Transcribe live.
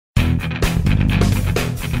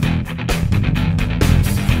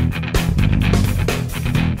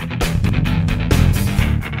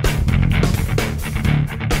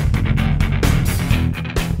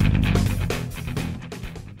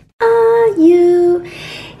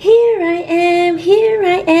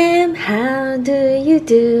do you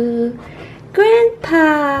do?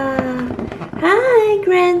 Grandpa. Hi,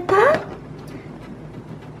 Grandpa.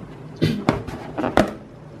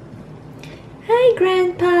 Hi,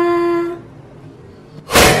 Grandpa.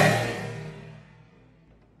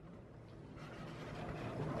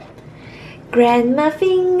 Grandma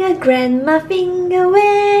finger,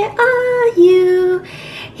 where are you?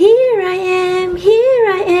 Here I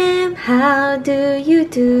am, how do you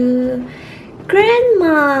do?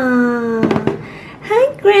 Grandma.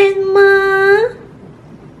 Hi, Grandma.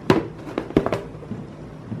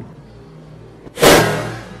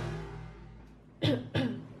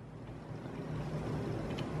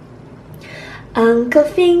 Uncle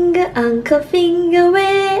finger,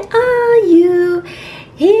 where are you?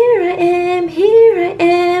 Here I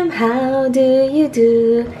am, how do you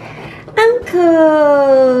do?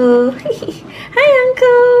 Uncle. Hi,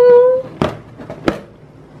 Uncle.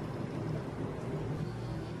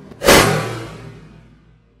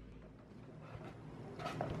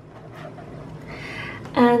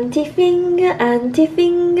 Aunty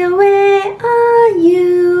finger, where are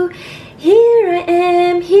you? Here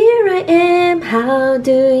I am, how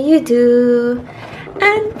do you do?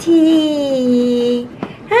 Aunty.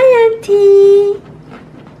 Hi, Aunty.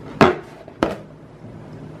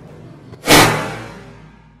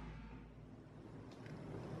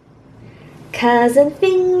 Cousin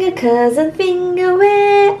finger,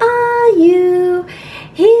 where are you?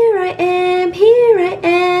 Here I am,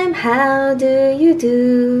 how do you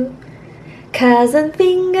do? Cousin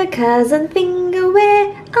finger,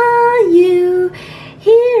 where are you?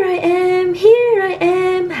 Here I am,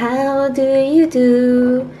 how do you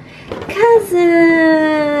do? Cousin.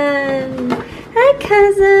 Hi,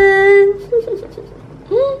 cousin.